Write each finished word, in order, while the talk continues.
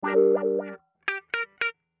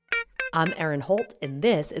I'm Erin Holt, and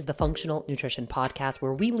this is the Functional Nutrition Podcast,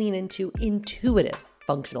 where we lean into intuitive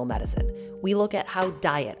functional medicine. We look at how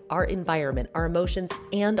diet, our environment, our emotions,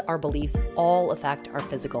 and our beliefs all affect our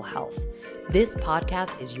physical health. This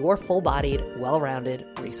podcast is your full-bodied,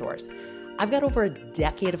 well-rounded resource. I've got over a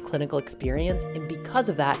decade of clinical experience, and because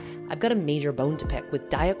of that, I've got a major bone to pick with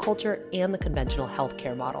diet culture and the conventional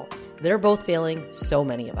healthcare model. They're both failing so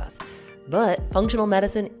many of us. But functional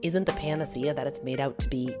medicine isn't the panacea that it's made out to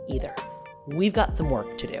be either. We've got some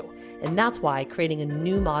work to do, and that's why creating a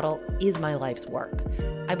new model is my life's work.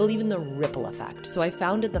 I believe in the ripple effect, so I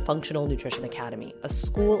founded the Functional Nutrition Academy, a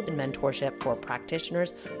school and mentorship for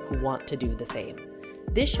practitioners who want to do the same.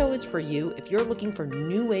 This show is for you if you're looking for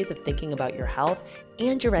new ways of thinking about your health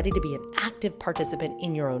and you're ready to be an active participant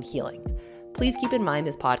in your own healing. Please keep in mind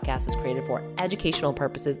this podcast is created for educational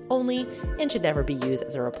purposes only and should never be used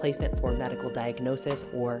as a replacement for medical diagnosis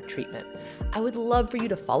or treatment. I would love for you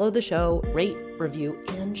to follow the show, rate, review,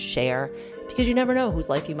 and share, because you never know whose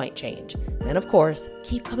life you might change. And of course,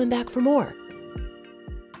 keep coming back for more.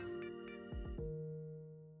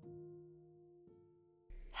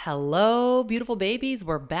 Hello, beautiful babies.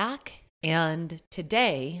 We're back. And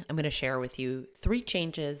today I'm going to share with you 3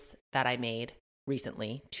 changes that I made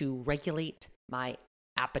recently to regulate my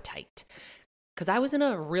appetite. Because I was in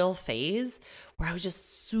a real phase where I was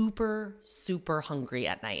just super, super hungry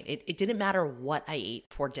at night. It didn't matter what I ate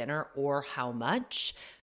for dinner or how much.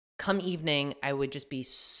 Come evening, I would just be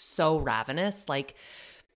so ravenous, like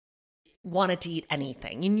wanted to eat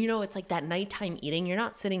anything. And it's like that nighttime eating. You're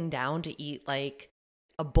not sitting down to eat like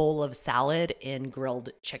a bowl of salad and grilled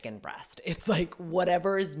chicken breast. It's like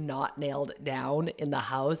whatever is not nailed down in the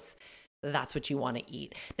house, that's what you want to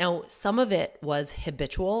eat. Now, some of it was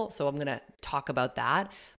habitual, so I'm going to talk about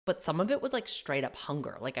that, but some of it was like straight up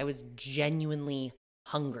hunger. Like I was genuinely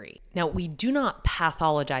hungry. Now, we do not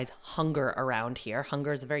pathologize hunger around here.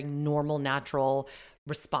 Hunger is a very normal, natural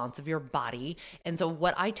response of your body. And so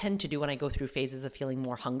what I tend to do when I go through phases of feeling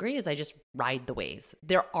more hungry is I just ride the waves.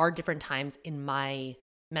 There are different times in my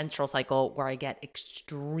menstrual cycle where I get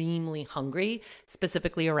extremely hungry,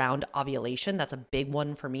 specifically around ovulation. That's a big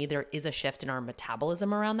one for me. There is a shift in our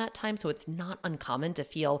metabolism around that time, so it's not uncommon to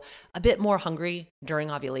feel a bit more hungry during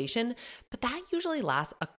ovulation, but that usually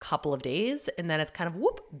lasts a couple of days, and then it's kind of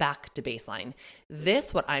back to baseline.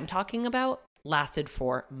 This, what I'm talking about, lasted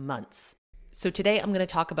for months. So today I'm going to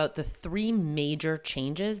talk about the 3 major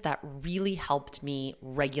changes that really helped me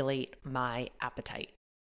regulate my appetite.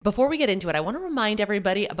 Before we get into it, I want to remind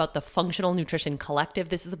everybody about the Functional Nutrition Collective.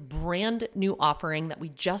 This is a brand new offering that we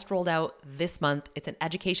just rolled out this month. It's an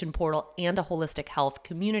education portal and a holistic health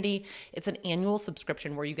community. It's an annual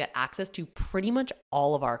subscription where you get access to pretty much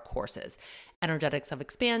all of our courses. Energetics of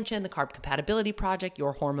Expansion, the Carb Compatibility Project,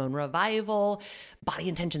 Your Hormone Revival, Body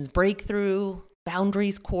Intentions Breakthrough,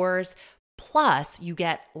 Boundaries course. Plus, you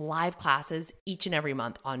get live classes each and every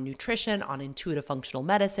month on nutrition, on intuitive functional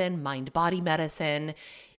medicine, mind-body medicine.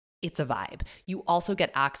 It's a vibe. You also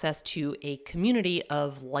get access to a community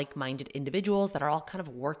of like-minded individuals that are all kind of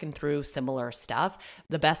working through similar stuff.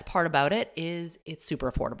 The best part about it is it's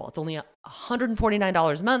super affordable. It's only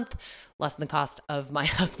 $149 a month, less than the cost of my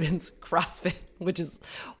husband's CrossFit, which is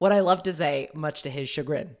what I love to say, much to his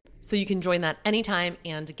chagrin. So you can join that anytime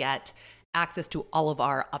and get access to all of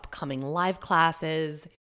our upcoming live classes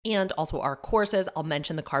and also our courses. I'll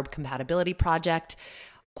mention the Carb Compatibility Project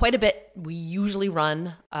quite a bit. We usually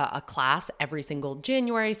run a class every single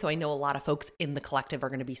January. So I know a lot of folks in the collective are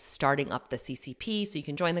going to be starting up the CCP. So you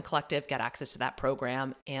can join the collective, get access to that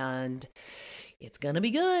program, and it's going to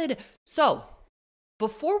be good. So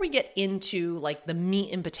before we get into like the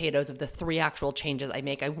meat and potatoes of the 3 actual changes I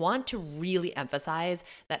make, I want to really emphasize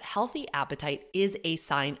that healthy appetite is a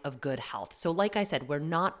sign of good health. So like I said, we're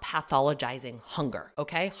not pathologizing hunger,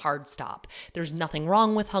 okay? Hard stop. There's nothing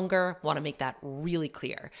wrong with hunger. Want to make that really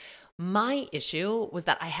clear. My issue was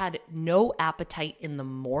that I had no appetite in the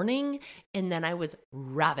morning and then I was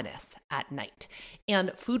ravenous at night.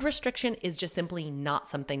 And food restriction is just simply not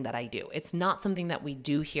something that I do. It's not something that we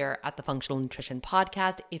do here at the Functional Nutrition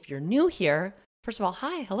Podcast. If you're new here, first of all,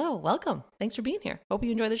 hi, hello, welcome. Thanks for being here. Hope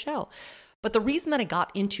you enjoy the show. But the reason that I got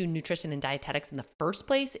into nutrition and dietetics in the first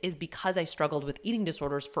place is because I struggled with eating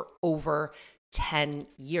disorders for over 10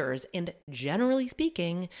 years. And generally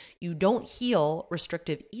speaking, you don't heal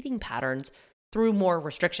restrictive eating patterns through more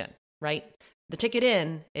restriction, right? The ticket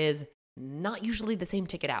in is not usually the same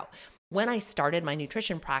ticket out. When I started my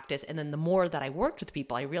nutrition practice, and then the more that I worked with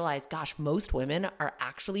people, I realized, gosh, most women are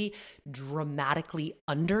actually dramatically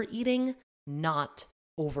under eating, not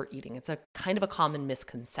overeating. It's a kind of a common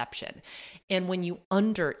misconception. And when you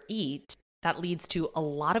undereat, that leads to a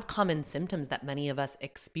lot of common symptoms that many of us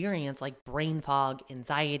experience, like brain fog,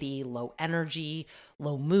 anxiety, low energy,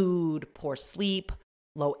 low mood, poor sleep,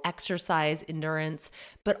 low exercise endurance,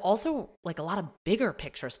 but also like a lot of bigger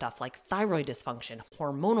picture stuff like thyroid dysfunction,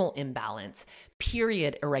 hormonal imbalance,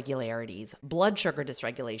 period irregularities, blood sugar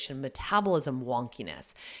dysregulation, metabolism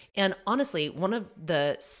wonkiness. And honestly, one of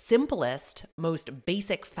the simplest, most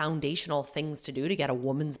basic foundational things to do to get a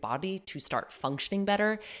woman's body to start functioning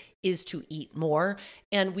better is to eat more.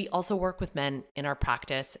 And we also work with men in our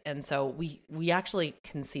practice. And so we actually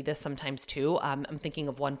can see this sometimes too. I'm thinking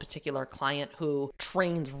of one particular client who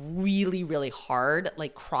trains really, really hard,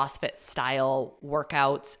 like CrossFit style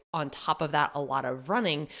workouts. On top of that, a lot of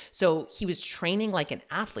running. So he was training like an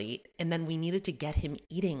athlete, and then we needed to get him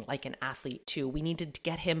eating like an athlete too. We needed to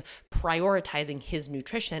get him prioritizing his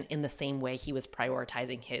nutrition in the same way he was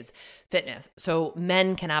prioritizing his fitness. So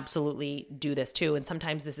men can absolutely do this too. And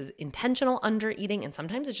sometimes this is intentional undereating, and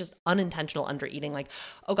sometimes it's just unintentional undereating, like,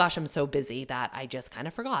 oh gosh, I'm so busy that I just kind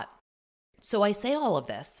of forgot. So I say all of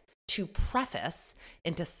this to preface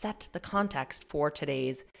and to set the context for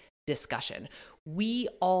today's discussion. We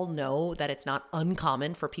all know that it's not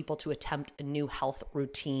uncommon for people to attempt a new health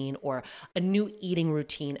routine or a new eating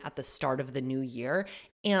routine at the start of the new year.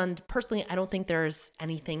 And personally, I don't think there's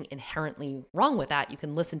anything inherently wrong with that. You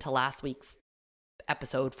can listen to last week's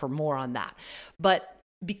episode for more on that. But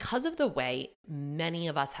because of the way many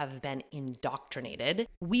of us have been indoctrinated,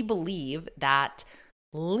 we believe that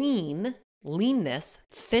leanness,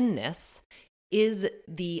 thinness is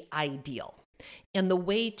the ideal. And the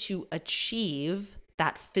way to achieve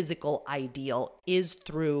that physical ideal is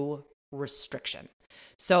through restriction.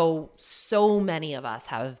 So many of us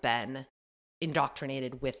have been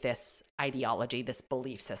indoctrinated with this ideology, this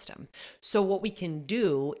belief system. So what we can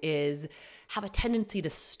do is have a tendency to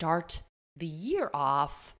start the year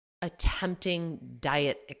off attempting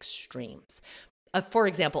diet extremes. For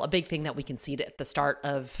example, a big thing that we can see at the start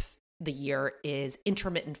of the year is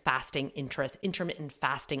intermittent fasting interest, intermittent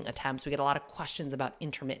fasting attempts. We get a lot of questions about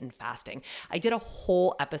intermittent fasting. I did a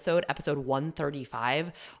whole episode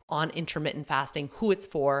 135, on intermittent fasting, who it's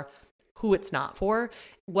for, who it's not for.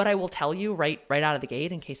 What I will tell you right out of the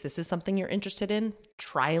gate, in case this is something you're interested in,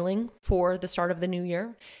 trialing for the start of the new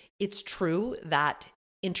year, it's true that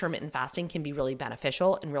intermittent fasting can be really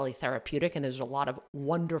beneficial and really therapeutic, and there's a lot of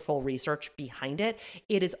wonderful research behind it.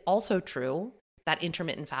 It is also true that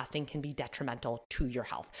intermittent fasting can be detrimental to your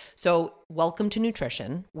health. So welcome to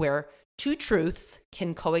nutrition, where two truths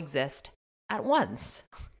can coexist at once.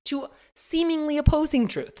 Two seemingly opposing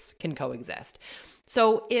truths can coexist.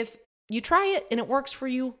 So if you try it and it works for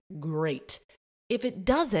you, great. If it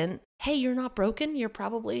doesn't, hey, you're not broken. You're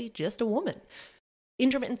probably just a woman.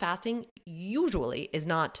 Intermittent fasting usually is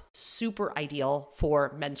not super ideal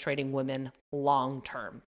for menstruating women long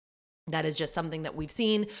term. That is just something that we've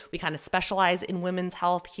seen. We kind of specialize in women's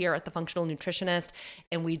health here at The Functional Nutritionist,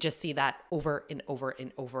 and we just see that over and over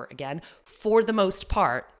and over again. For the most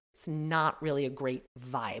part, it's not really a great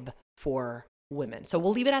vibe for women. So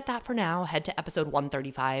we'll leave it at that for now. Head to episode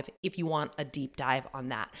 135 if you want a deep dive on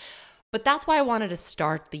that. But that's why I wanted to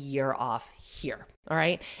start the year off here, all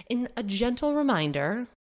right? And a gentle reminder,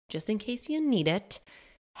 just in case you need it,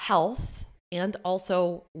 health and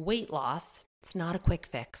also weight loss, it's not a quick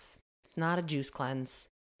fix. It's not a juice cleanse.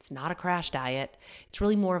 It's not a crash diet. It's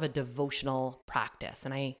really more of a devotional practice.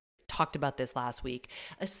 And I talked about this last week,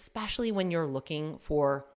 especially when you're looking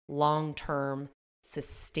for long-term,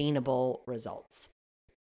 sustainable results.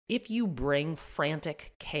 If you bring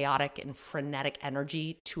frantic, chaotic, and frenetic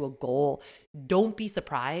energy to a goal, don't be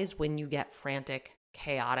surprised when you get frantic,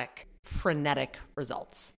 chaotic, frenetic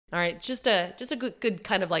results. All right, just a good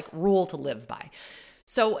kind of like rule to live by.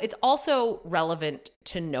 So it's also relevant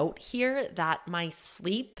to note here that my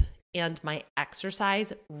sleep and my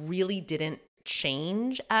exercise really didn't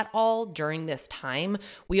change at all during this time.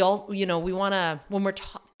 We all, we want to, when we're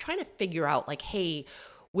trying to figure out like, hey,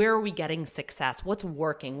 where are we getting success? What's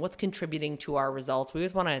working? What's contributing to our results? We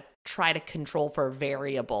always want to try to control for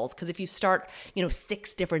variables, because if you start,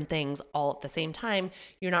 6 different things all at the same time,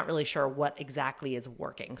 you're not really sure what exactly is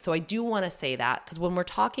working. So I do want to say that, because when we're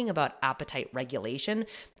talking about appetite regulation,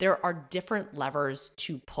 there are different levers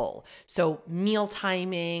to pull. So meal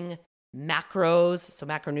timing, macros, so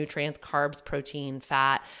macronutrients, carbs, protein,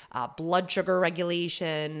 fat, blood sugar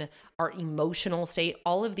regulation, our emotional state.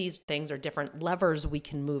 All of these things are different levers we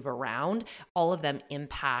can move around. All of them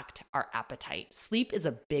impact our appetite. Sleep is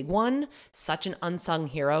a big one, such an unsung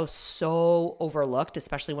hero, so overlooked,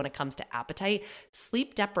 especially when it comes to appetite.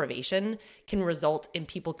 Sleep deprivation can result in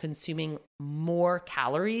people consuming more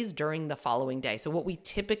calories during the following day. So what we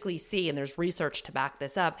typically see, and there's research to back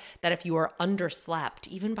this up, that if you are underslept,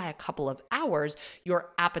 even by a couple of hours, your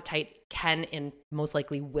appetite can and most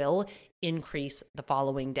likely will increase the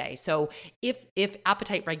following day. So if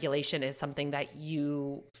appetite regulation is something that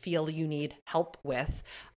you feel you need help with,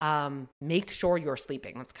 make sure you're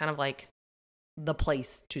sleeping. That's kind of like the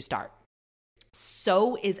place to start.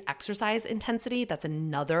 So is exercise intensity. That's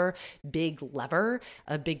another big lever,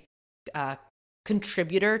 a big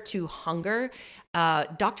contributor to hunger.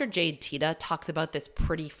 Dr. Jade Teta talks about this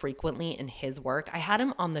pretty frequently in his work. I had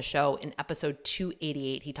him on the show in episode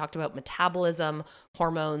 288. He talked about metabolism,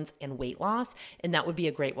 hormones, and weight loss, and that would be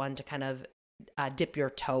a great one to kind of dip your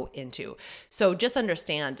toe into. So just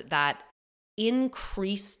understand that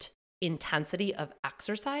increased intensity of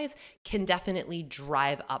exercise can definitely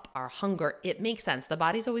drive up our hunger. It makes sense. The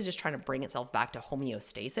body's always just trying to bring itself back to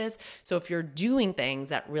homeostasis. So if you're doing things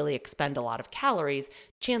that really expend a lot of calories,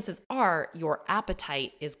 chances are your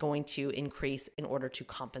appetite is going to increase in order to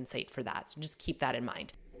compensate for that. So just keep that in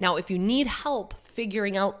mind. Now, if you need help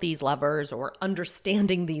figuring out these levers or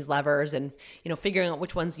understanding these levers and, figuring out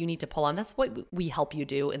which ones you need to pull on, that's what we help you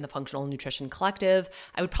do in the Functional Nutrition Collective.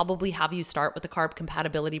 I would probably have you start with the Carb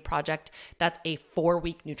Compatibility Project. That's a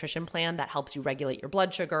 4-week nutrition plan that helps you regulate your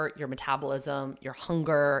blood sugar, your metabolism, your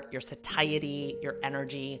hunger, your satiety, your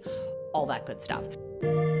energy, all that good stuff.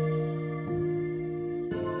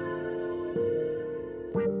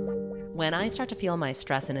 When I start to feel my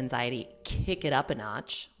stress and anxiety kick it up a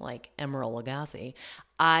notch, like Emeril Lagasse,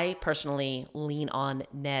 I personally lean on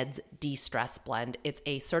Ned's De-Stress Blend. It's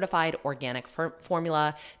a certified organic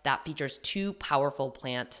formula that features 2 powerful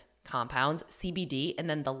plant compounds, CBD, and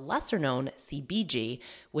then the lesser known CBG,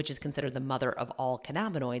 which is considered the mother of all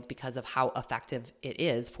cannabinoids because of how effective it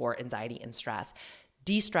is for anxiety and stress.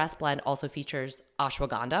 De-Stress Blend also features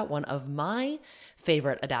ashwagandha, one of my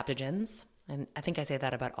favorite adaptogens. And I think I say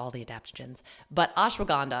that about all the adaptogens. But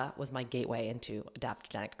ashwagandha was my gateway into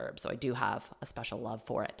adaptogenic herbs, so I do have a special love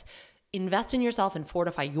for it. Invest in yourself and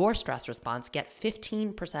fortify your stress response. Get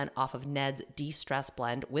 15% off of Ned's De-Stress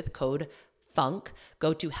Blend with code FUNK.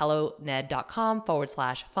 Go to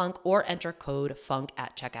helloned.com/funk or enter code FUNK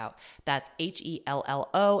at checkout. That's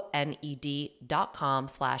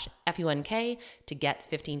HELLONED.com/FUNK to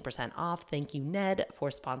get 15% off. Thank you, Ned, for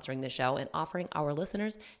sponsoring the show and offering our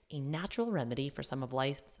listeners a natural remedy for some of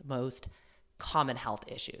life's most common health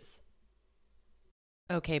issues.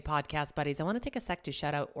 Okay, podcast buddies, I want to take a sec to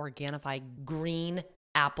shout out Organifi green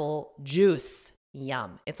apple juice.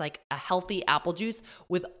 Yum. It's like a healthy apple juice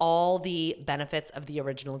with all the benefits of the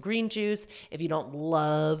original green juice. If you don't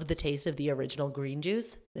love the taste of the original green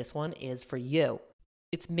juice, this one is for you.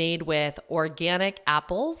 It's made with organic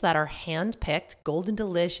apples that are hand-picked, Golden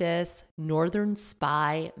Delicious, Northern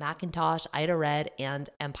Spy, Macintosh, Ida Red, and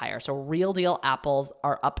Empire. So real deal apples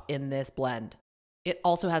are up in this blend. It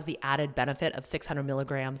also has the added benefit of 600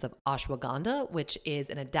 milligrams of ashwagandha, which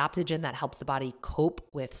is an adaptogen that helps the body cope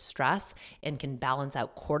with stress and can balance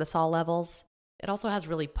out cortisol levels. It also has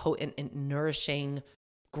really potent and nourishing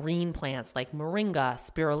green plants like moringa,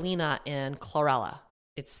 spirulina, and chlorella.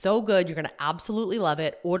 It's so good. You're going to absolutely love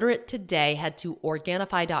it. Order it today. Head to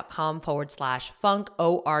Organifi.com/funk,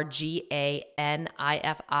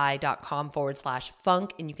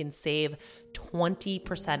 ORGANIFI.com/funk, and you can save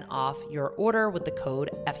 20% off your order with the code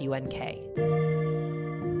FUNK.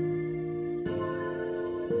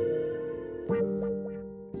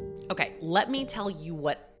 Okay, let me tell you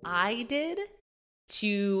what I did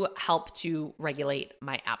to help to regulate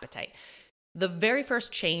my appetite. The very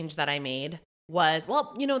first change that I made was,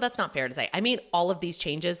 that's not fair to say. I made all of these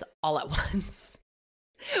changes all at once.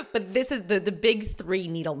 But this is the big 3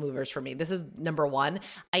 needle movers for me. This is number 1.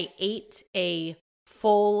 I ate a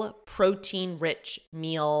full protein-rich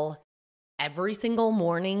meal every single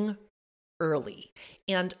morning early,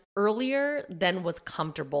 and earlier than was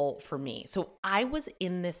comfortable for me. So I was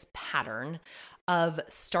in this pattern of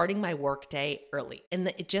starting my workday early, and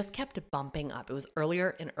it just kept bumping up. It was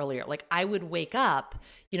earlier and earlier. Like I would wake up,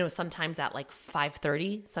 sometimes at like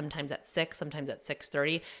 5:30, sometimes at 6, sometimes at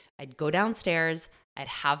 6:30. I'd go downstairs, I'd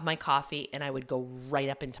have my coffee, and I would go right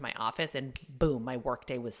up into my office, and boom, my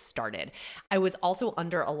workday was started. I was also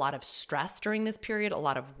under a lot of stress during this period, a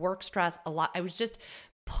lot of work stress, I was just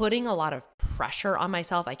putting a lot of pressure on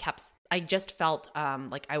myself. I just felt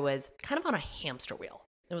like I was kind of on a hamster wheel.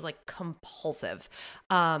 It was like compulsive.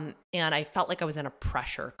 And I felt like I was in a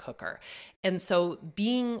pressure cooker. And so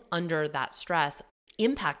being under that stress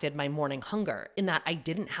impacted my morning hunger in that I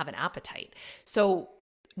didn't have an appetite. So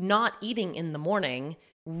not eating in the morning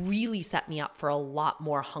really set me up for a lot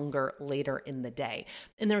more hunger later in the day.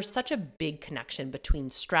 And there's such a big connection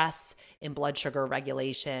between stress and blood sugar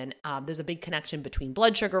regulation. There's a big connection between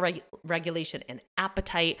blood sugar regulation and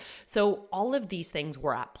appetite. So all of these things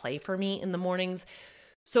were at play for me in the mornings.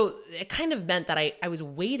 So it kind of meant that I was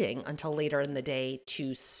waiting until later in the day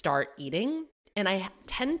to start eating. And I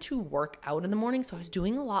tend to work out in the morning. So I was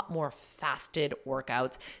doing a lot more fasted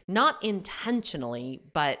workouts, not intentionally,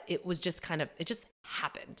 but it was just it just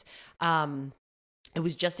happened. It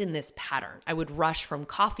was just in this pattern. I would rush from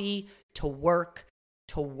coffee to work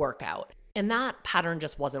to workout. And that pattern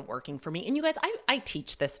just wasn't working for me. And you guys, I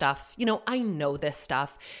teach this stuff, I know this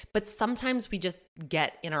stuff, but sometimes we just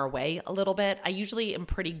get in our way a little bit. I usually am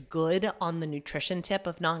pretty good on the nutrition tip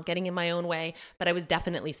of not getting in my own way, but I was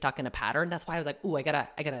definitely stuck in a pattern. That's why I was like, ooh, I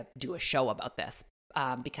gotta do a show about this.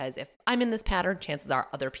 Because if I'm in this pattern, chances are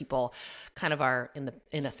other people kind of are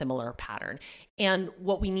in a similar pattern. And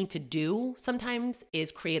what we need to do sometimes is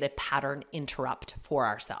create a pattern interrupt for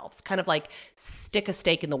ourselves, kind of like stick a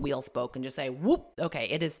stake in the wheel spoke and just say, whoop, okay,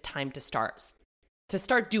 it is time to start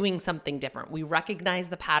doing something different. We recognize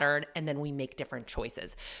the pattern and then we make different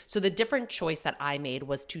choices. So the different choice that I made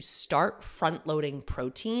was to start front loading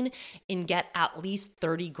protein and get at least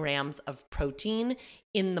 30 grams of protein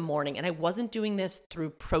in the morning. And I wasn't doing this through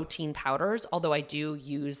protein powders, although I do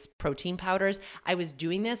use protein powders. I was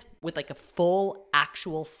doing this with like a full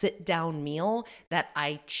actual sit down meal that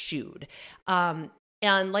I chewed.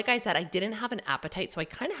 And like I said, I didn't have an appetite, so I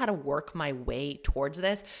kind of had to work my way towards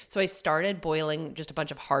this. So I started boiling just a bunch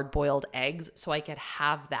of hard-boiled eggs so I could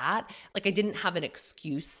have that. Like I didn't have an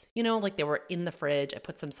excuse, like they were in the fridge. I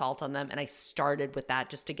put some salt on them and I started with that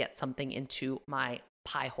just to get something into my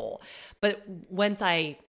pie hole. But once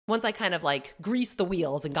I kind of like greased the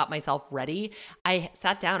wheels and got myself ready, I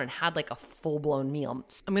sat down and had like a full-blown meal.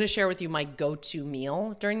 I'm going to share with you my go-to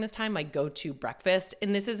meal during this time, my go-to breakfast.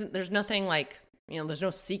 And there's nothing like, there's no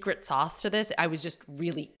secret sauce to this. I was just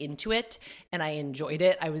really into it and I enjoyed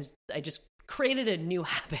it. I just created a new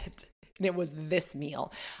habit and it was this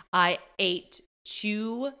meal. I ate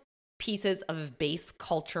 2 pieces of base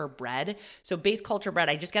culture bread. So base culture bread,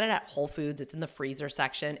 I just get it at Whole Foods. It's in the freezer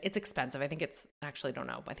section. It's expensive. I think it's actually, I don't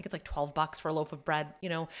know. I think it's like $12 for a loaf of bread,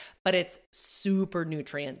 but it's super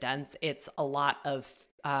nutrient dense. It's a lot of,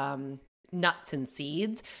 nuts and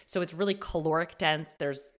seeds. So it's really caloric dense.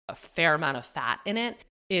 There's a fair amount of fat in it.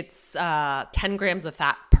 It's 10 grams of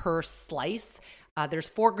fat per slice. There's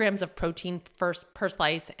 4 grams of protein per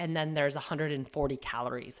slice, and then there's 140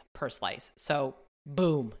 calories per slice. So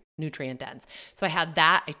boom, nutrient dense. So I had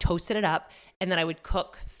that. I toasted it up, and then I would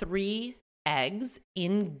cook 3 eggs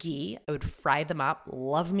in ghee. I would fry them up.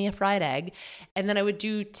 Love me a fried egg. And then I would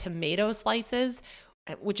do tomato slices,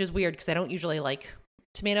 which is weird because I don't usually like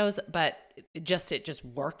tomatoes, but it just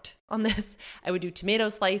worked on this. I would do tomato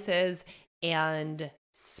slices and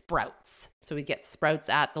sprouts. So we'd get sprouts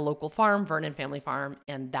at the local farm, Vernon Family Farm,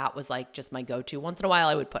 and that was like just my go-to. Once in a while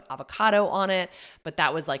I would put avocado on it, but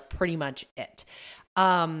that was like pretty much it.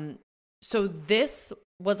 So this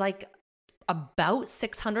was like about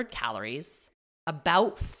 600 calories,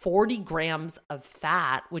 about 40 grams of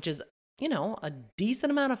fat, which is a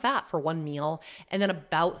decent amount of fat for one meal, and then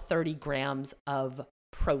about 30 grams of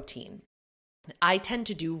protein. I tend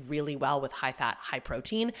to do really well with high fat, high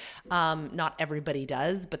protein. Not everybody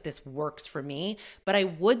does, but this works for me. But I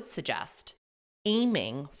would suggest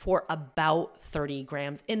aiming for about 30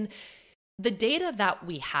 grams. And the data that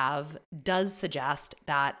we have does suggest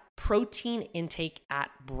that protein intake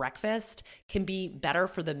at breakfast can be better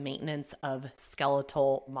for the maintenance of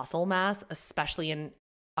skeletal muscle mass, especially in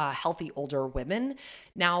healthy older women.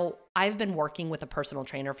 Now, I've been working with a personal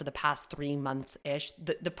trainer for the past 3 months-ish.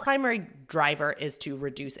 The primary driver is to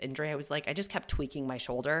reduce injury. I just kept tweaking my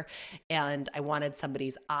shoulder and I wanted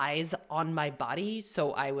somebody's eyes on my body.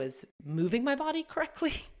 So I was moving my body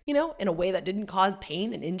correctly, in a way that didn't cause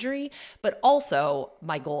pain and injury. But also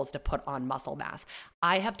my goal is to put on muscle mass.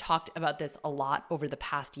 I have talked about this a lot over the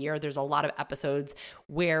past year. There's a lot of episodes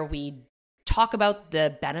where we talk about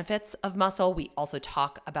the benefits of muscle. We also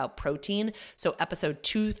talk about protein. So episode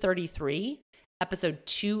 233, episode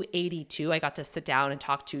 282, I got to sit down and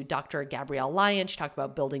talk to Dr. Gabrielle Lyon. She talked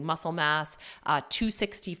about building muscle mass.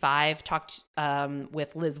 265, talked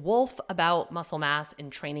with Liz Wolfe about muscle mass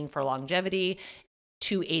and training for longevity.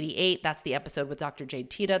 288. That's the episode with Dr. Jade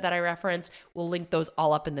Teta that I referenced. We'll link those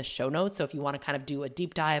all up in the show notes. So if you want to kind of do a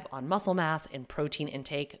deep dive on muscle mass and protein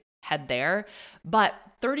intake, head there. But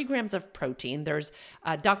 30 grams of protein, there's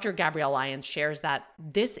Dr. Gabrielle Lyons shares that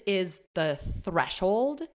this is the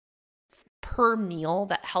threshold per meal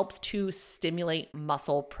that helps to stimulate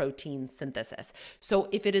muscle protein synthesis. So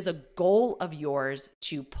if it is a goal of yours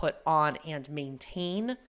to put on and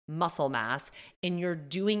maintain muscle mass, and you're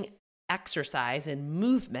doing exercise and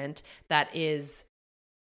movement that is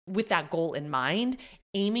with that goal in mind,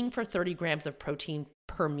 aiming for 30 grams of protein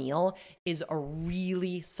per meal is a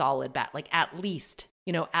really solid bet. Like at least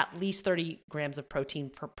 30 grams of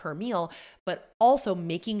protein per meal, but also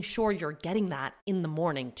making sure you're getting that in the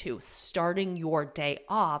morning too, starting your day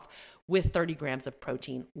off with 30 grams of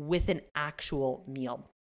protein with an actual meal.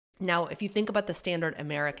 Now, if you think about the standard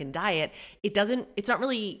American diet, it's not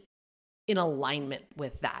really in alignment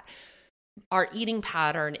with that. Our eating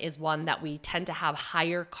pattern is one that we tend to have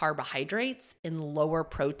higher carbohydrates and lower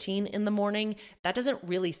protein in the morning. That doesn't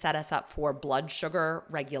really set us up for blood sugar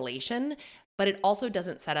regulation, but it also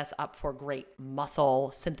doesn't set us up for great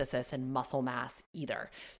muscle synthesis and muscle mass either.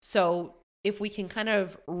 So if we can kind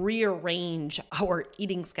of rearrange our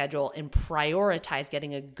eating schedule and prioritize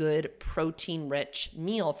getting a good protein-rich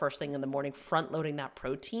meal first thing in the morning, front-loading that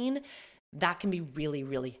protein, that can be really,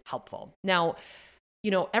 really helpful. Now,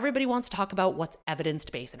 everybody wants to talk about what's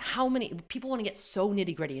evidence-based and how many people want to get so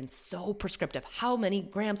nitty-gritty and so prescriptive. How many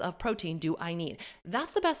grams of protein do I need?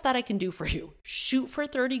 That's the best that I can do for you. Shoot for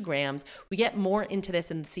 30 grams. We get more into this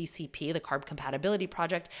in the CCP, the Carb Compatibility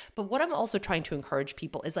Project. But what I'm also trying to encourage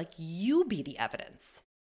people is you be the evidence.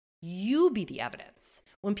 You be the evidence.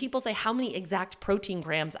 When people say how many exact protein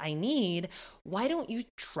grams I need, why don't you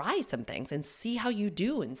try some things and see how you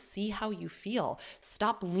do and see how you feel?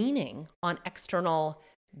 Stop leaning on external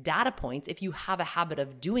data points if you have a habit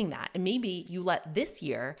of doing that. And maybe you let this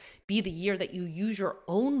year be the year that you use your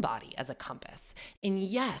own body as a compass. And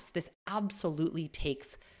yes, this absolutely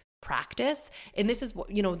takes practice. And this is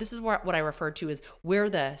what I refer to as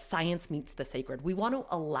where the science meets the sacred. We want to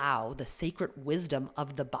allow the sacred wisdom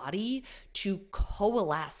of the body to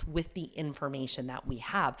coalesce with the information that we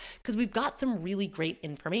have, because we've got some really great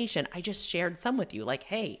information. I just shared some with you, like,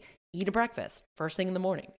 hey, eat a breakfast first thing in the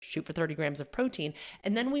morning, shoot for 30 grams of protein.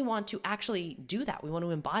 And then we want to actually do that. We want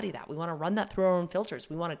to embody that. We want to run that through our own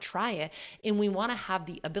filters. We want to try it. And we want to have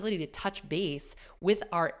the ability to touch base with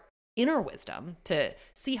our inner wisdom to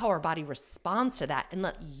see how our body responds to that and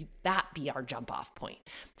let that be our jump off point.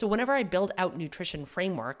 So whenever I build out nutrition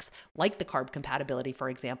frameworks like the carb compatibility, for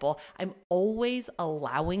example, I'm always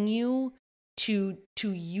allowing you to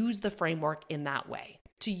use the framework in that way,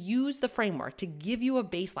 to use the framework to give you a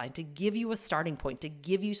baseline, to give you a starting point, to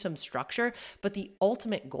give you some structure. But the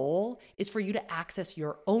ultimate goal is for you to access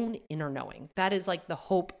your own inner knowing. That is like the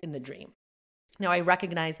hope and the dream. Now, I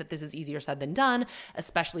recognize that this is easier said than done,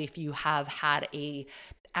 especially if you have had a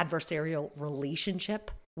adversarial relationship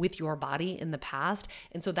with your body in the past.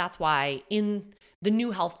 And so that's why in the new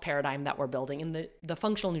health paradigm that we're building in the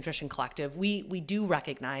Functional Nutrition Collective, we do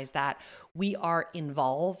recognize that we are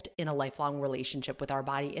involved in a lifelong relationship with our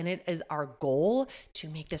body. And it is our goal to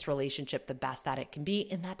make this relationship the best that it can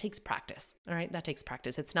be. And that takes practice. All right. That takes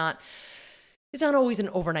practice. It's not always an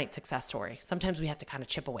overnight success story. Sometimes we have to kind of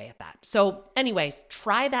chip away at that. So anyway,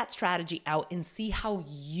 try that strategy out and see how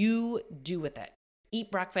you do with it.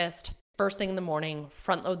 Eat breakfast first thing in the morning,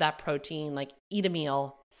 front load that protein, eat a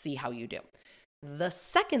meal, see how you do. The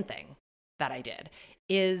second thing that I did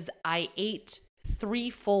is I ate 3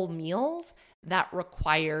 full meals that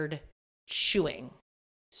required chewing.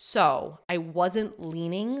 So I wasn't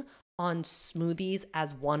leaning on smoothies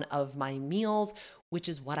as one of my meals, which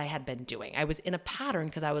is what I had been doing. I was in a pattern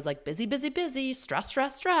because I was busy, stress,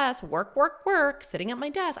 work, sitting at my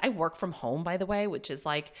desk. I work from home, by the way, which is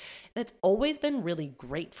that's always been really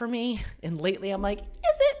great for me. And lately I'm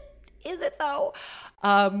is it though?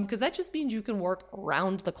 Because that just means you can work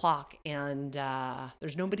around the clock and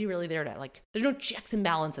there's nobody really there to there's no checks and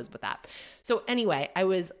balances with that. So anyway, I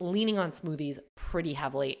was leaning on smoothies pretty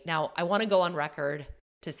heavily. Now I want to go on record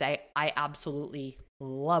to say I absolutely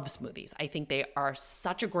love smoothies. I think they are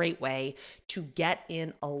such a great way to get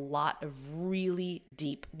in a lot of really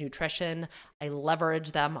deep nutrition. I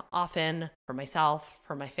leverage them often for myself,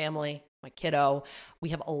 for my family, my kiddo. We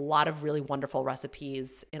have a lot of really wonderful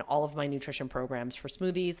recipes in all of my nutrition programs for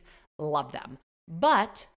smoothies. Love them.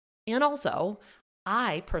 And also,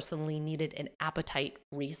 I personally needed an appetite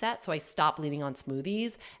reset, so I stopped leaning on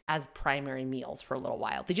smoothies as primary meals for a little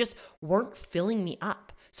while. They just weren't filling me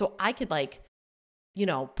up. So I could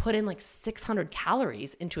put in like 600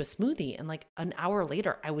 calories into a smoothie, and like an hour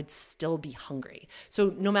later, I would still be hungry.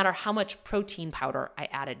 So no matter how much protein powder I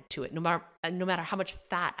added to it, no matter how much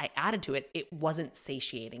fat I added to it, it wasn't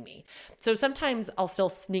satiating me. So sometimes I'll still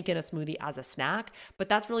sneak in a smoothie as a snack, but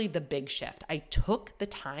that's really the big shift. I took the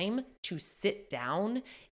time to sit down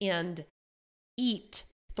and eat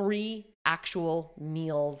 3 actual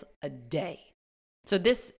meals a day. So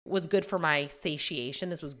this was good for my satiation.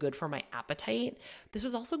 This was good for my appetite. This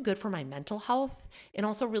was also good for my mental health and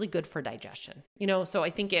also really good for digestion. So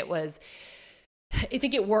I think it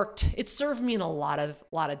worked. It served me in a lot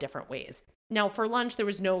of different ways. Now for lunch, there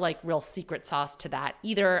was no like real secret sauce to that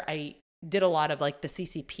either. I did a lot of like the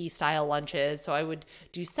CCP style lunches. So I would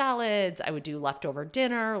do salads, I would do leftover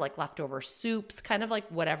dinner, like leftover soups, kind of like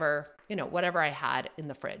whatever I had in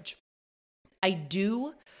the fridge. I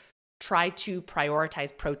do try to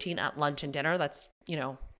prioritize protein at lunch and dinner. That's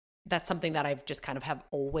something that I've just kind of have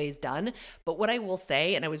always done. But what I will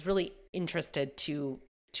say, and I was really interested to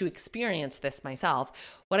experience this myself,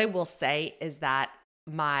 what I will say is that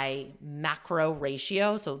my macro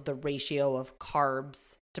ratio, so the ratio of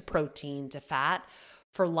carbs to protein to fat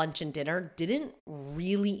for lunch and dinner, didn't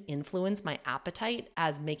really influence my appetite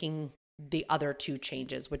as making the other 2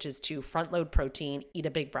 changes, which is to front load protein, eat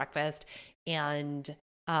a big breakfast, and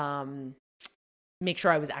make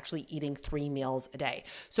sure I was actually eating 3 meals a day.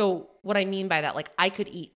 So what I mean by that, like I could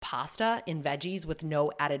eat pasta and veggies with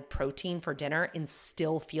no added protein for dinner and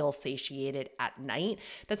still feel satiated at night.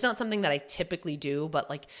 That's not something that I typically do, but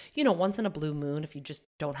like, once in a blue moon, if you just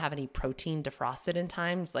don't have any protein defrosted in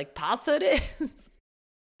time, it's like pasta it is.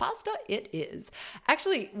 Pasta it is.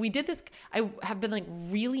 Actually, we did this. I have been like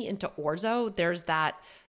really into orzo. There's that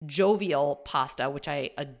Jovial pasta, which I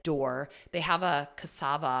adore. They have a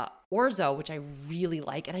cassava orzo, which I really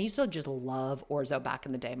like. And I used to just love orzo back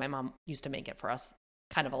in the day. My mom used to make it for us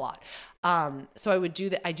kind of a lot. So I do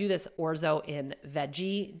this orzo in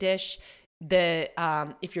veggie dish.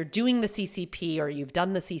 If you're doing the CCP or you've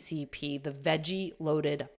done the CCP, the veggie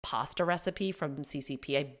loaded pasta recipe from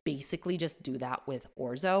CCP, I basically just do that with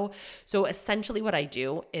orzo. So essentially what I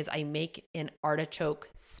do is I make an artichoke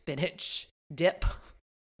spinach dip.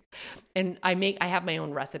 And I have my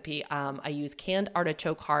own recipe. I use canned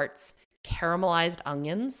artichoke hearts, caramelized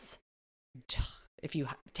onions. If you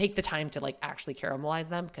take the time to like actually caramelize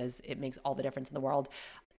them, because it makes all the difference in the world.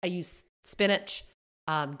 I use spinach,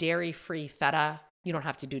 dairy-free feta. You don't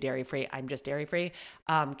have to do dairy-free. I'm just dairy-free.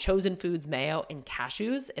 Chosen Foods mayo and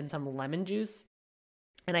cashews and some lemon juice.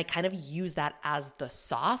 And I kind of use that as the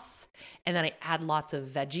sauce. And then I add lots of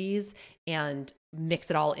veggies and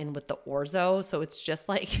mix it all in with the orzo. So it's just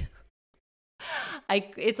like,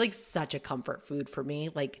 it's like such a comfort food for me,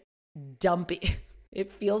 like dumpy.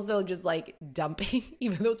 It feels so just like dumpy,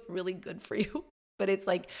 even though it's really good for you. But it's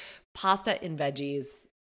like pasta and veggies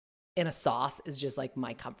in a sauce is just like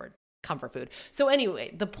my comfort food. So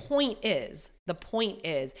anyway, the point is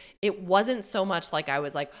it wasn't so much like I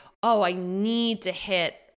was like, oh, I need to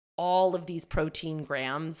hit all of these protein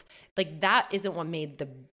grams. Like that isn't what made the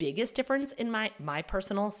biggest difference in my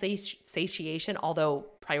personal satiation, although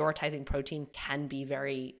prioritizing protein can be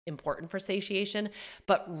very important for satiation,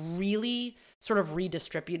 but really sort of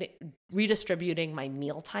redistributing my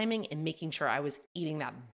meal timing and making sure I was eating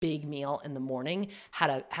that big meal in the morning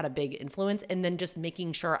had a big influence. And then just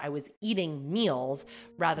making sure I was eating meals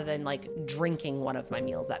rather than like drinking one of my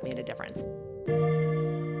meals, that made a difference.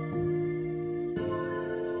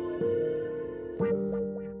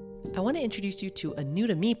 I want to introduce you to a new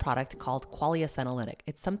to me product called Qualia Senolytic.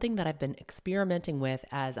 It's something that I've been experimenting with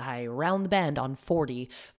as I round the bend on 40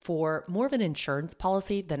 for more of an insurance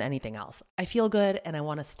policy than anything else. I feel good and I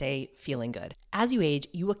want to stay feeling good. As you age,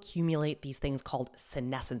 you accumulate these things called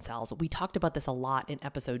senescent cells. We talked about this a lot in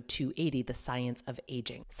episode 280, The Science of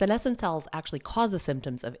Aging. Senescent cells actually cause the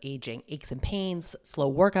symptoms of aging, aches and pains, slow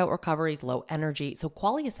workout recoveries, low energy. So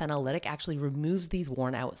Qualia Senolytic actually removes these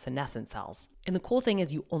worn out senescent cells. And the cool thing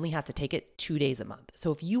is you only have to take it 2 days a month.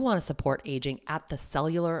 So if you want to support aging at the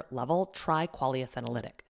cellular level, try Qualia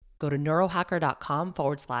Senolytic. Go to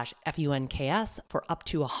neurohacker.com/FUNKS for up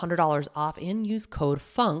to $100 off and use code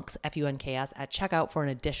FUNKS, FUNKS at checkout for an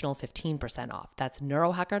additional 15% off. That's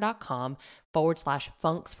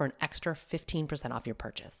neurohacker.com/FUNKS for an extra 15% off your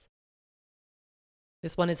purchase.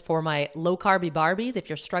 This one is for my low-carby Barbies. If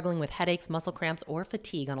you're struggling with headaches, muscle cramps, or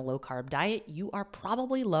fatigue on a low-carb diet, you are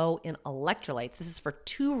probably low in electrolytes. This is for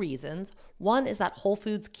 2 reasons. One is that whole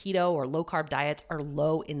foods, keto, or low-carb diets are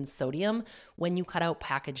low in sodium. When you cut out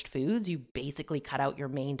packaged foods, you basically cut out your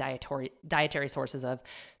main dietary sources of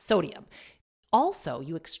sodium. Also,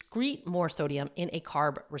 you excrete more sodium in a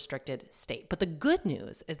carb-restricted state. But the good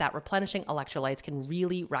news is that replenishing electrolytes can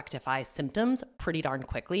really rectify symptoms pretty darn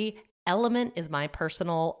quickly. Element is my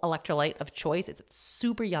personal electrolyte of choice. It's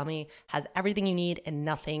super yummy, has everything you need and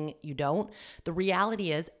nothing you don't. The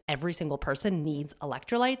reality is every single person needs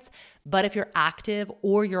electrolytes, but if you're active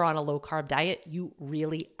or you're on a low carb diet, you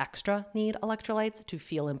really extra need electrolytes to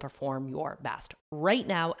feel and perform your best. Right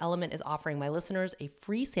now, Element is offering my listeners a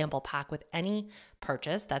free sample pack with any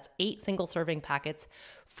purchase. That's 8 single serving packets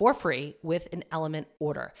for free with an Element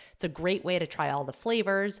order. It's a great way to try all the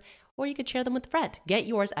flavors, or you could share them with a friend. Get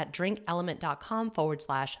yours at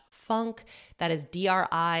drinkelement.com/funk. That is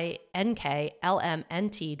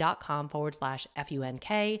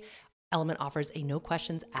DRINKLMNT.com/FUNK. Element offers a no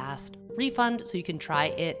questions asked refund so you can try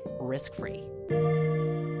it risk-free.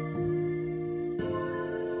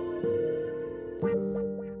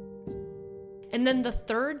 And then the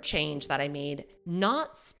third change that I made,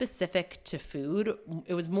 not specific to food,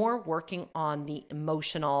 it was more working on the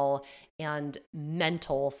emotional and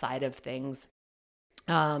mental side of things,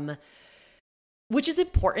 which is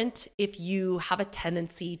important if you have a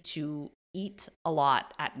tendency to eat a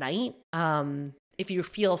lot at night. If you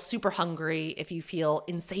feel super hungry, if you feel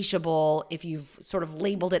insatiable, if you've sort of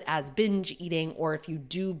labeled it as binge eating, or if you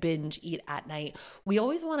do binge eat at night, we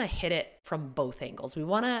always want to hit it from both angles. We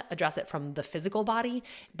want to address it from the physical body,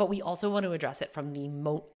 but we also want to address it from the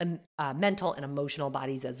mental and emotional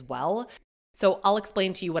bodies as well. So I'll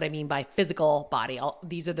explain to you what I mean by physical body.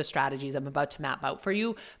 These are the strategies I'm about to map out for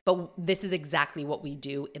you, but this is exactly what we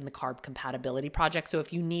do in the Carb Compatibility Project. So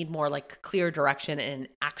if you need more like clear direction and an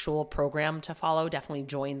actual program to follow, definitely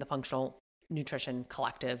join the Functional Nutrition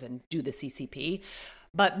Collective and do the CCP.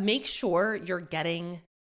 But make sure you're getting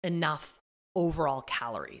enough overall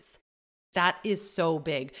calories. That is so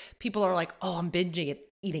big. People are like, oh, I'm binge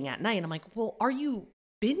eating at night. And I'm like, well, are you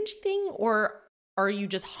binge eating or are you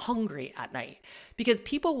just hungry at night? Because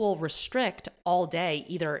people will restrict all day,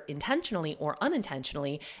 either intentionally or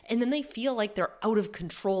unintentionally, and then they feel like they're out of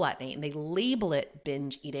control at night and they label it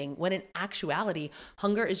binge eating, when in actuality,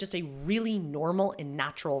 hunger is just a really normal and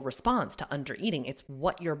natural response to undereating. It's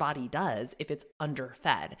what your body does if it's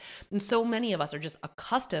underfed. And so many of us are just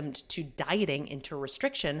accustomed to dieting into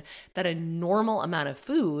restriction that a normal amount of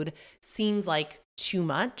food seems like too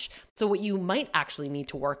much. So what you might actually need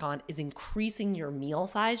to work on is increasing your meal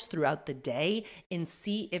size throughout the day and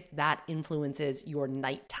see if that influences your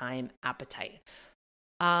nighttime appetite.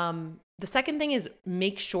 The second thing is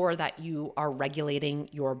make sure that you are regulating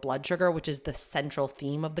your blood sugar, which is the central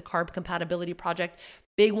theme of the Carb Compatibility Project.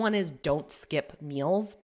 Big one is don't skip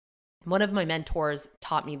meals. One of my mentors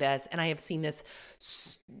taught me this, and I have seen this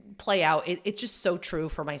play out. It's just so true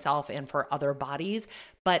for myself and for other bodies.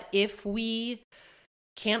 But if we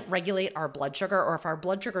can't regulate our blood sugar, or if our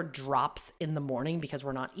blood sugar drops in the morning because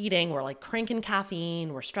we're not eating, we're like cranking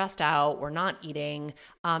caffeine, we're stressed out, we're not eating,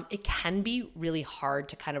 it can be really hard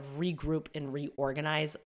to kind of regroup and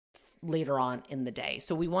reorganize later on in the day.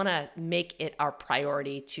 So we want to make it our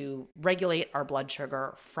priority to regulate our blood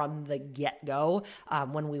sugar from the get-go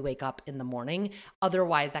when we wake up in the morning.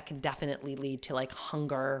 Otherwise, that can definitely lead to like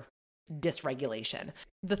hunger dysregulation.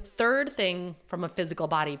 The third thing from a physical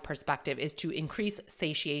body perspective is to increase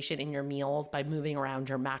satiation in your meals by moving around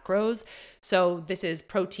your macros. So this is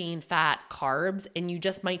protein, fat, carbs, and you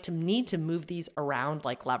just might need to move these around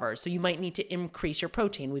like levers. So you might need to increase your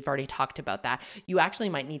protein. We've already talked about that. You actually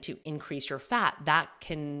might need to increase your fat. That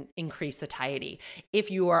can increase satiety.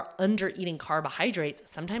 If you are under eating carbohydrates,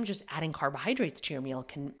 sometimes just adding carbohydrates to your meal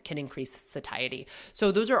can increase satiety.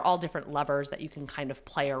 So those are all different levers that you can kind of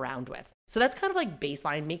play around with. So that's kind of like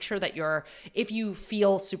baseline. Make sure that if you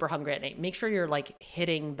feel super hungry at night, make sure you're like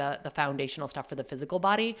hitting the foundational stuff for the physical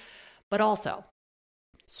body, but also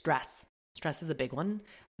stress. Stress is a big one.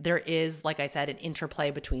 There is, like I said, an interplay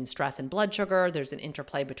between stress and blood sugar. There's an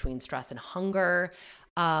interplay between stress and hunger.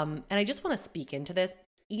 And I just want to speak into this.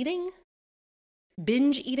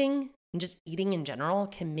 Binge eating, and just eating in general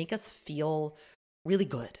can make us feel really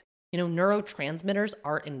good. Neurotransmitters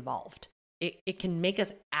are involved. It can make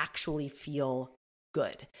us actually feel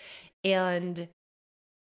good. And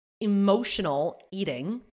emotional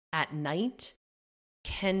eating at night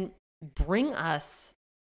can bring us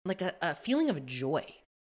like a feeling of joy.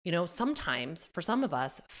 Sometimes for some of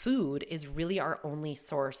us, food is really our only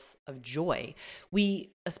source of joy. We,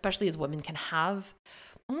 especially as women, can have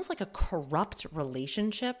almost like a corrupt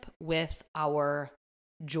relationship with our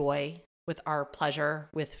joy, with our pleasure,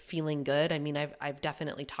 with feeling good. I mean, I've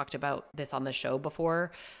definitely talked about this on the show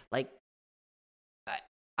before. Like,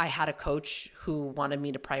 I had a coach who wanted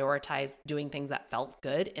me to prioritize doing things that felt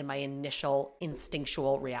good. And my initial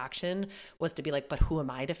instinctual reaction was to be like, but who am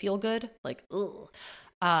I to feel good? Like, ugh,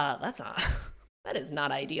 that's not, that is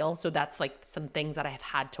not ideal. So that's like some things that I have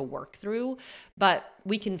had to work through. But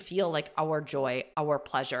we can feel like our joy, our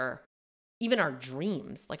pleasure, even our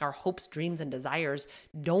dreams, like our hopes, dreams, and desires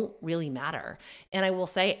don't really matter. And I will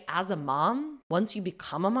say, as a mom, once you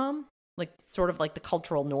become a mom, like sort of like the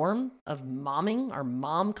cultural norm of momming, our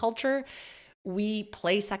mom culture, we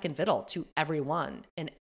play second fiddle to everyone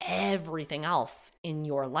and everything else in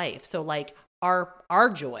your life. So like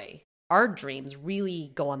our joy, our dreams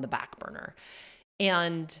really go on the back burner.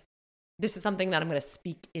 And this is something that I'm going to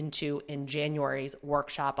speak into in January's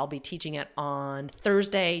workshop. I'll be teaching it on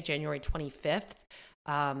Thursday, January 25th,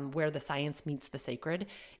 where the science meets the sacred.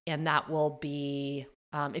 And that will be,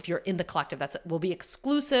 if you're in the collective, will be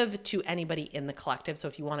exclusive to anybody in the collective. So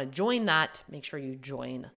if you want to join that, make sure you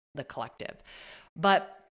join the collective.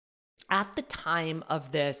 But at the time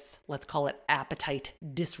of this, let's call it appetite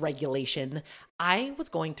dysregulation, I was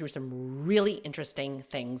going through some really interesting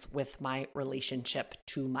things with my relationship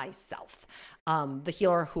to myself. The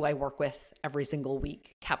healer who I work with every single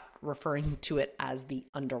week kept referring to it as the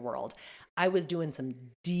underworld. I was doing some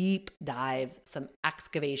deep dives, some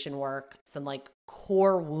excavation work, some like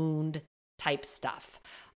core wound type stuff,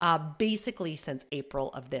 basically since April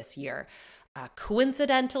of this year.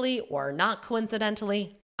 Coincidentally or not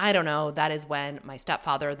coincidentally, I don't know. That is when my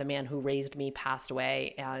stepfather, the man who raised me, passed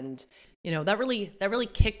away. And, that really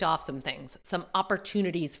kicked off some things, some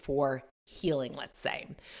opportunities for healing, let's say.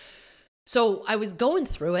 So I was going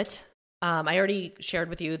through it. I already shared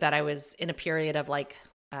with you that I was in a period of like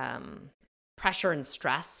pressure and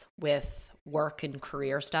stress with work and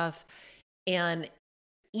career stuff. And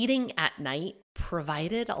eating at night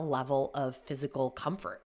provided a level of physical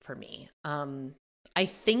comfort for me. I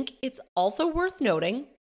think it's also worth noting,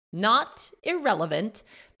 not irrelevant,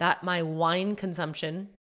 that my wine consumption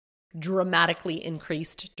dramatically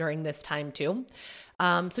increased during this time too.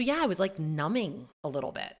 So yeah, I was like numbing a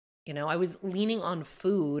little bit. I was leaning on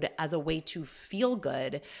food as a way to feel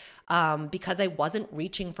good because I wasn't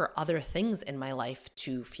reaching for other things in my life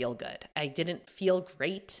to feel good. I didn't feel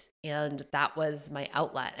great, and that was my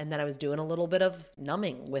outlet. And then I was doing a little bit of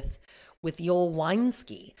numbing with the old wine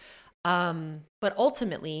ski. But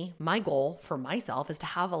ultimately, my goal for myself is to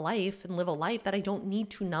have a life and live a life that I don't need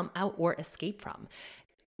to numb out or escape from.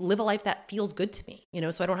 Live a life that feels good to me,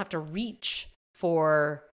 so I don't have to reach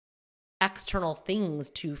for external things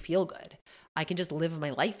to feel good. I can just live my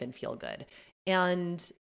life and feel good. And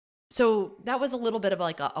so that was a little bit of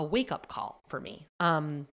like a wake-up call for me.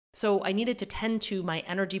 So I needed to tend to my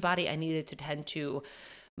energy body. I needed to tend to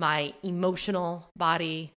my emotional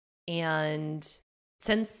body. And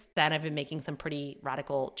since then, I've been making some pretty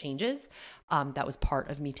radical changes. That was part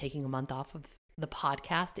of me taking a month off of the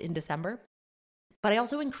podcast in December. But I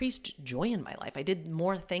also increased joy in my life. I did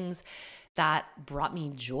more things that brought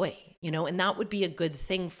me joy, and that would be a good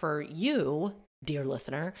thing for you, dear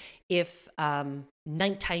listener, if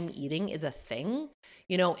nighttime eating is a thing,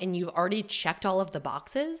 and you've already checked all of the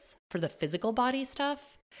boxes for the physical body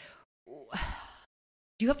stuff. Do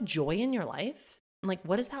you have joy in your life? And like,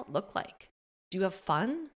 what does that look like? Do you have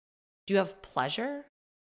fun? Do you have pleasure?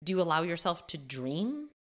 Do you allow yourself to dream?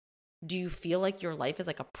 Do you feel like your life is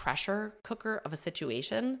like a pressure cooker of a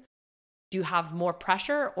situation? Do you have more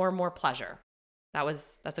pressure or more pleasure?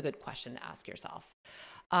 That's a good question to ask yourself.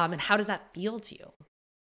 And how does that feel to you?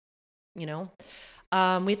 We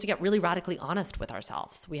have to get really radically honest with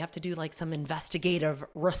ourselves. We have to do like some investigative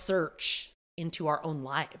research into our own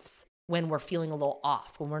lives when we're feeling a little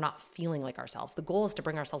off, when we're not feeling like ourselves. The goal is to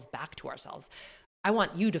bring ourselves back to ourselves. I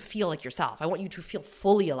want you to feel like yourself. I want you to feel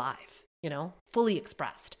fully alive, fully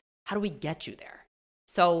expressed. How do we get you there?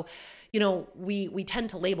 So, we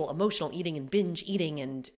tend to label emotional eating and binge eating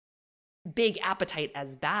and big appetite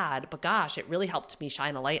as bad, but gosh, it really helped me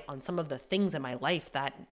shine a light on some of the things in my life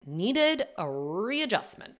that needed a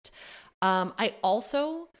readjustment.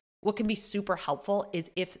 What can be super helpful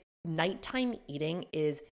is if nighttime eating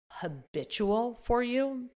is habitual for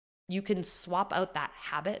you, you can swap out that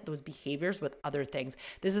habit, those behaviors with other things.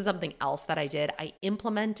 This is something else that I did. I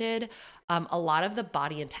implemented a lot of the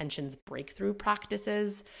body intentions breakthrough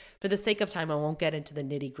practices. For the sake of time, I won't get into the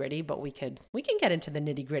nitty gritty, but we can get into the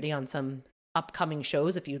nitty gritty on some upcoming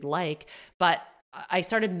shows if you'd like. But I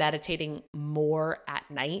started meditating more at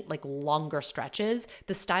night, like longer stretches.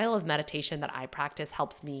 The style of meditation that I practice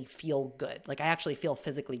helps me feel good. Like I actually feel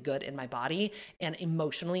physically good in my body and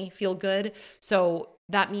emotionally feel good. So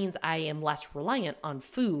that means I am less reliant on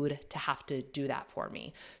food to have to do that for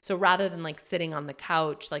me. So rather than like sitting on the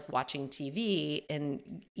couch, like watching TV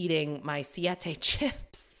and eating my Siete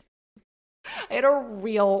chips, I had a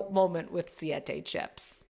real moment with Siete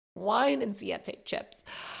chips, wine and Siete chips.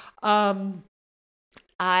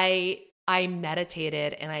 I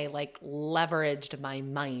meditated and I like leveraged my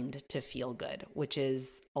mind to feel good, which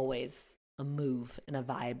is always a move and a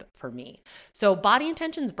vibe for me. So Body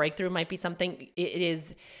Intentions Breakthrough might be something. It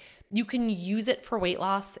is, you can use it for weight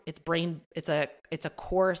loss. It's a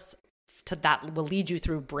course that will lead you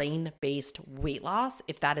through brain-based weight loss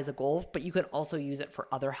if that is a goal, but you can also use it for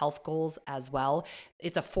other health goals as well.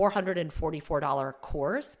 It's a $444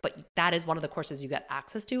 course, but that is one of the courses you get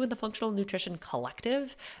access to in the Functional Nutrition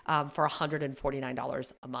Collective for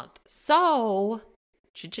 $149 a month. So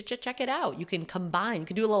check it out. You can combine, you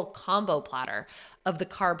can do a little combo platter of the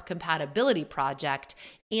Carb Compatibility Project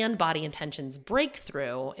and Body Intentions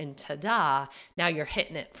Breakthrough, and ta-da, now you're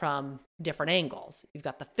hitting it from different angles. You've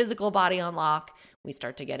got the physical body on lock. We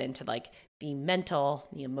start to get into like the mental,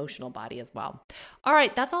 the emotional body as well. All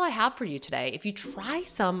right, that's all I have for you today. If you try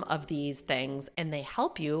some of these things and they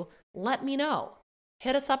help you, let me know.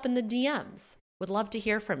 Hit us up in the DMs. Would love to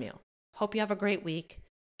hear from you. Hope you have a great week.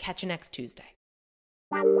 Catch you next Tuesday.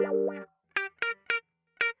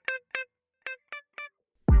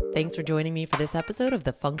 Thanks for joining me for this episode of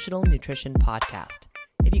the Functional Nutrition Podcast.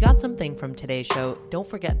 If you got something from today's show, don't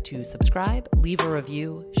forget to subscribe, leave a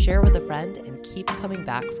review, share with a friend, and keep coming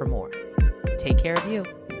back for more. Take care of you.